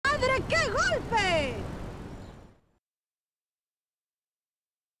¡Madre, qué golpe!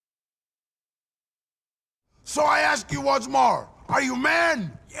 So I ask you once more, are you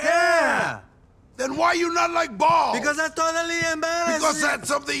men? Yeah! Then why you not like balls? Because that's totally embarrassing. Because that's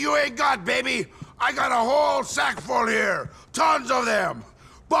something you ain't got, baby. I got a whole sack full here. Tons of them.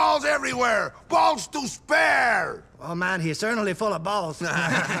 Balls everywhere. Balls to spare. Oh, man, he's certainly full of balls.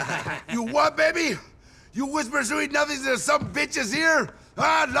 You what, baby? You whisper sweet nothings to some bitches here?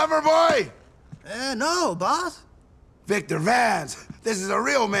 Ah, lover boy? No, boss. Victor Vance. This is a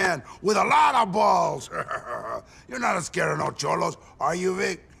real man with a lot of balls. You're not scared of no cholos, are you,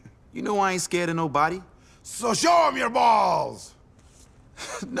 Vic? You know I ain't scared of nobody. So show him your balls.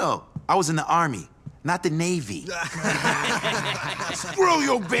 No, I was in the Army, not the Navy. Screw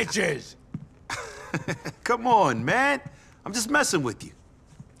you bitches. Come on, man. I'm just messing with you.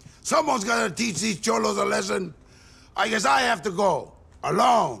 Someone's gotta teach these cholos a lesson. I guess I have to go.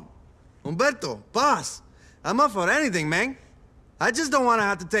 Alone. Umberto, boss, I'm up for anything, man. I just don't want to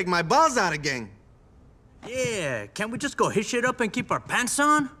have to take my balls out again. Yeah, can't we just go hit shit up and keep our pants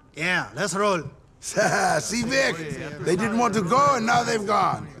on? Yeah, let's roll. See, Vic? They didn't want to go, and now they've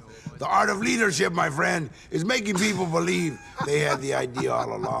gone. The art of leadership, my friend, is making people believe they had the idea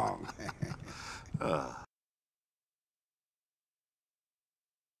all along.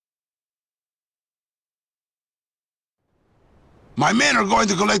 My men are going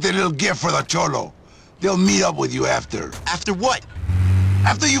to collect a little gift for the cholo. They'll meet up with you after. After what?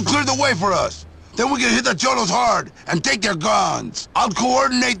 After you clear the way for us. Then we can hit the cholos hard and take their guns. I'll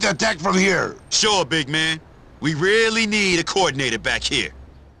coordinate the attack from here. Sure, big man. We really need a coordinator back here.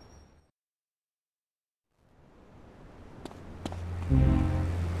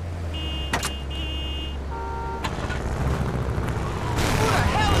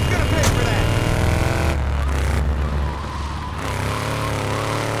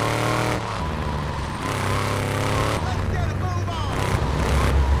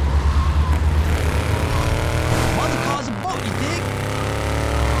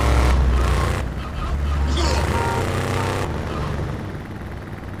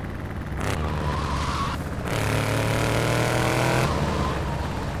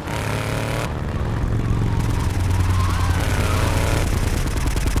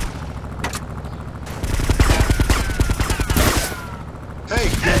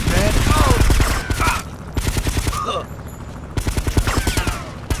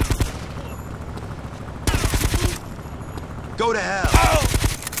 Go to hell.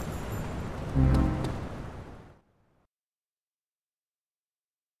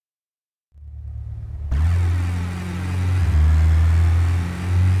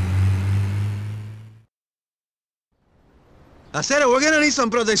 I said it, we're gonna need some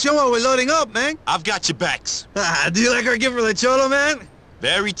protection while we're loading up, man. I've got your backs. Do you like our gift for the cholo, man?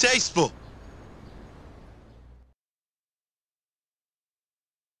 Very tasteful.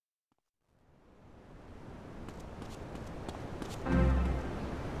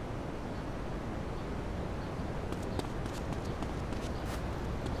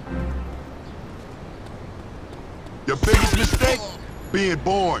 Your biggest mistake? Being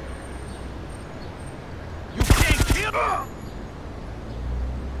born. You can't kill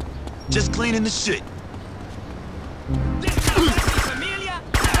Just cleaning the shit. familia.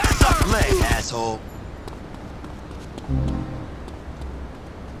 Suck leg, asshole.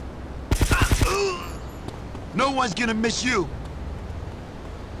 No one's gonna miss you.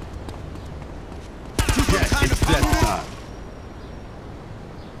 Yes, it's that time.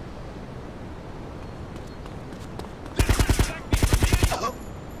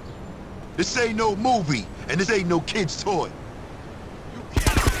 This ain't no movie, and this ain't no kid's toy. You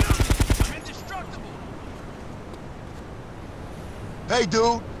can't kill me. I'm indestructible. Hey,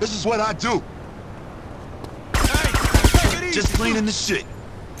 dude, this is what I do. Hey, take it easy. Just cleaning the shit.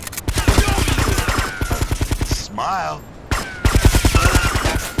 Smile.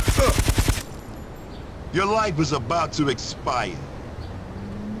 Your life is about to expire.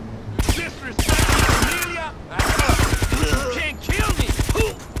 Disrespect familia. You can't kill me.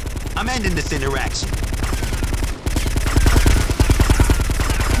 I'm ending this interaction. You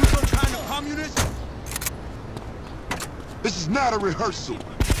some kind of communist? This is not a rehearsal.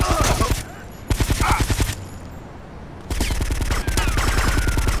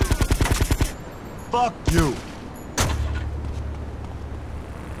 Fuck you.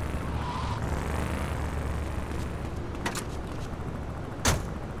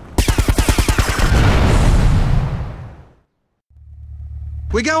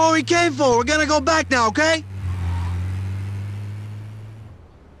 We got what we came for. We're gonna go back now, okay?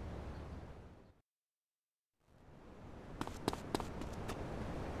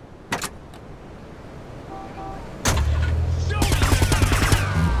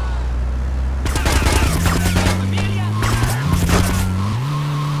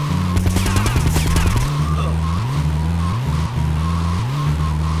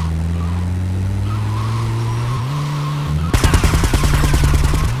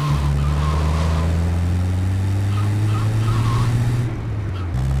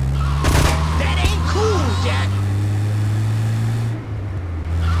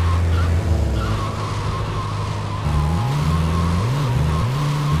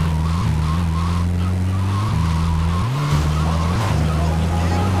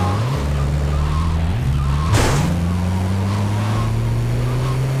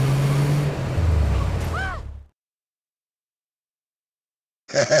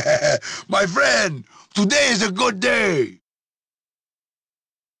 My friend, today is a good day.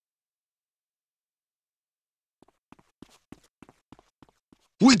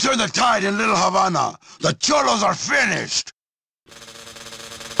 We turn the tide in Little Havana. The Cholos are finished.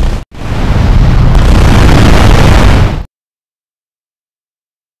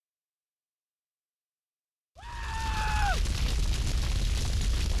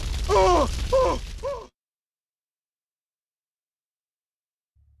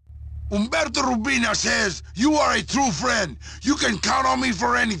 Umberto Robina says, you are a true friend. You can count on me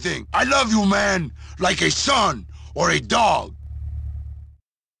for anything. I love you, man, like a son or a dog.